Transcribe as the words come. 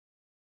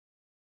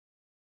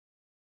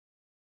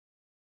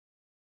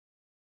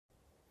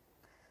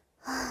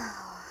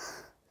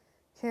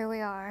here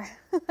we are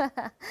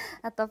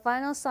at the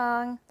final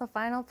song, the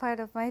final part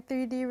of my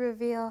 3D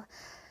reveal.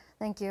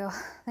 Thank you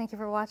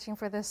for watching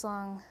for this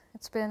long.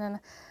 It's been an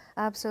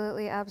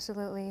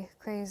absolutely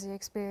crazy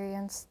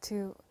experience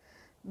to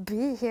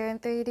be here in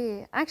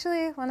 3D.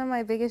 Actually, one of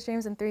my biggest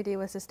dreams in 3D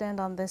was to stand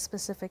on this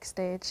specific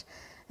stage.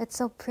 It's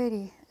so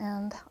pretty,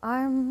 and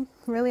I'm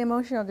really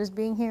emotional just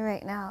being here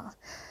right now.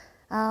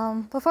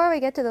 Before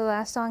we get to the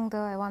last song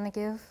though, I want to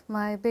give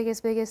my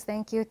biggest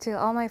thank you to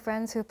all my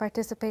friends who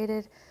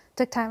participated,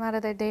 took time out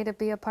of their day to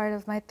be a part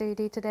of my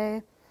 3D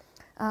today.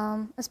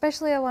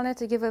 Especially I wanted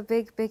to give a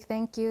big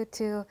thank you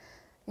to,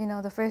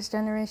 the first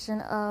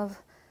generation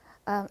of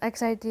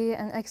XID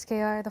and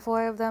XKR, the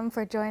 4 of them,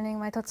 for joining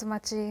my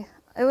Totsumachi.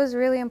 It was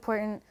really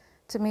important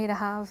to me to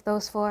have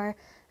those 4,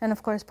 and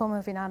of course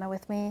Pomu Vinana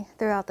with me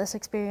throughout this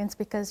experience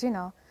because,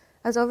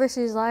 as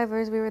overseas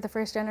livers, we were the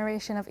first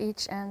generation of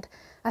each, and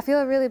I feel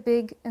a really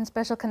big and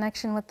special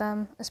connection with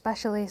them,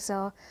 especially,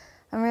 so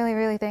I'm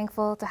really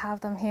thankful to have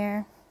them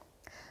here.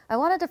 I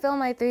wanted to film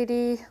my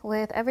 3D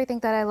with everything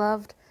that I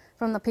loved,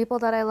 from the people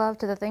that I love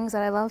to the things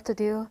that I love to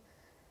do.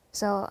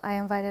 So I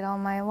invited all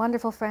my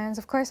wonderful friends.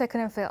 Of course I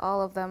couldn't fit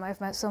all of them.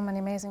 I've met so many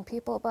amazing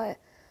people, but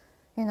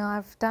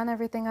I've done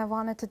everything I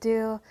wanted to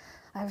do.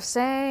 I've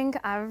sang,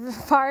 I've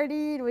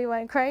partied, we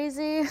went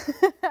crazy.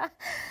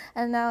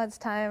 And now it's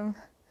time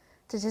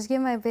to just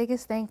give my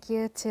biggest thank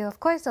you to, of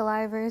course, the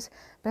livers,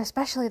 but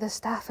especially the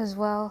staff as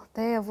well.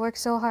 They have worked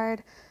so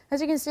hard.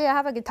 As you can see, I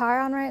have a guitar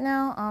on right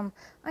now.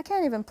 I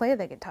can't even play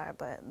the guitar,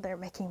 but they're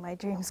making my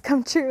dreams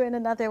come true in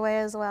another way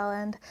as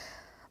well.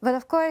 But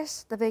of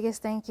course, the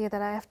biggest thank you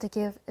that I have to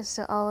give is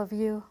to all of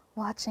you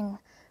watching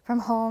from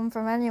home,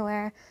 from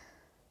anywhere.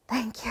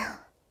 Thank you.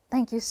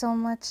 Thank you so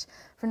much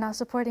for not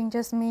supporting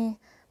just me,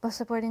 but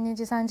supporting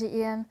Nijisanji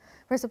Ian,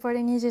 for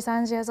supporting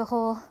Nijisanji as a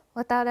whole.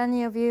 Without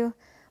any of you,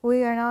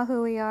 we are not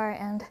who we are,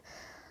 and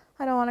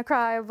I don't want to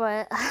cry,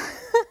 but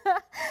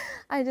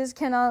I just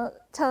cannot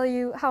tell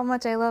you how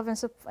much I love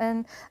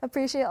and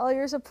appreciate all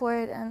your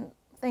support, and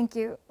thank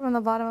you from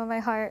the bottom of my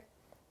heart.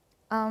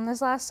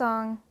 This last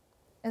song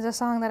is a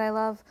song that I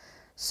love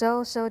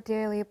so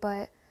dearly,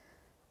 but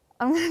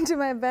I'm going to do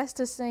my best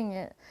to sing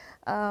it.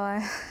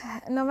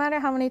 No matter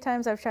how many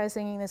times I've tried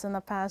singing this in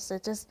the past,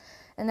 it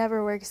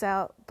never works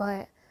out,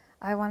 but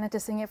I wanted to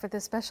sing it for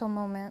this special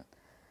moment.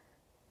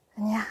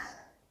 And yeah,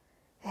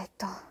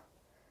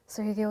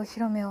 3D お披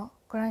露目を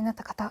ご覧になっ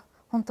た方、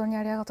本当に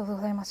ありがとうご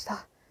ざいまし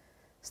た。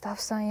スタッ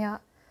フさん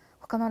や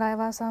他のライ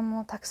バーさん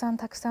もたくさん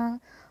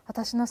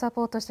私のサ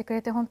ポートしてく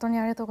れて本当に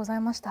ありがとうござ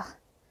いました。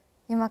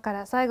今か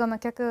ら最後の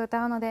曲を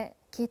歌うので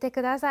聴いて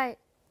ください。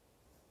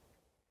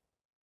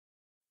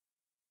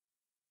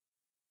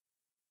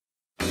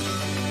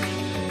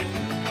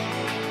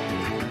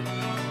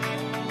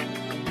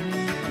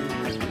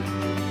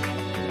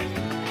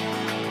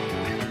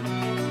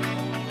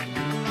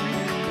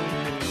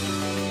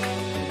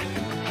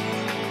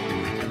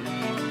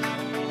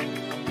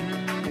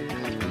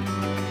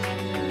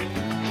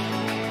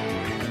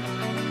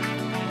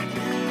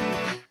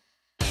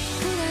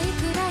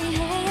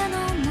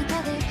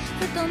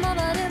回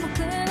る僕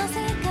の世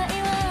界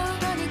は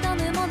何と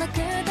めもなくた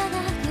だ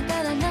く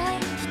だらない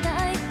期待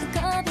浮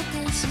かべて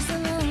沈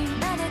む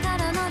誰か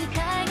らの理解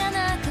が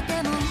なくて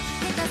も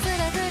ひたす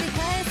ら繰り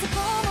返すこ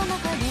の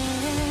中で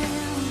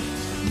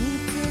見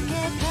つけ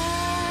た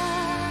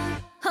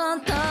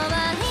本当は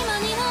今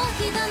にも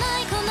汚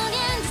いこの現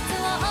実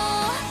を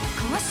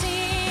壊し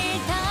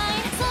た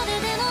いそれ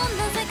でも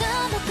なぜか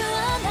僕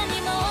は何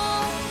も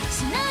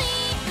しない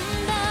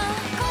んだ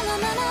この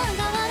まま変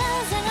わら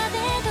ずがで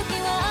時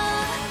は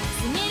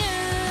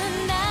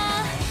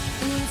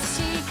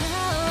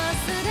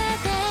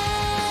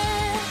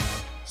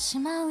し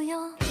まうよ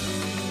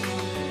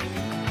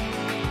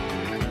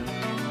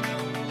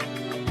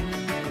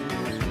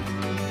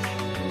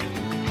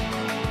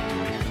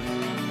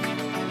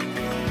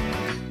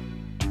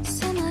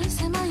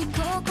狭い心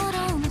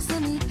を盗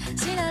み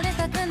知られ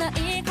たくな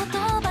いこと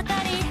ば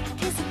かり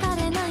気づか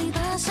れない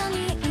場所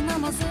に今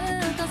もずっ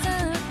と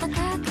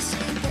隠し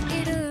て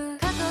いる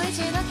過去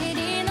一度きり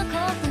の告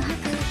白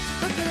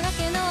僕だ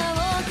けの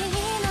青き日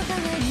の影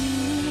に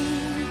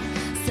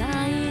咲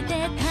いて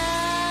た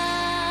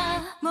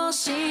も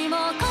しも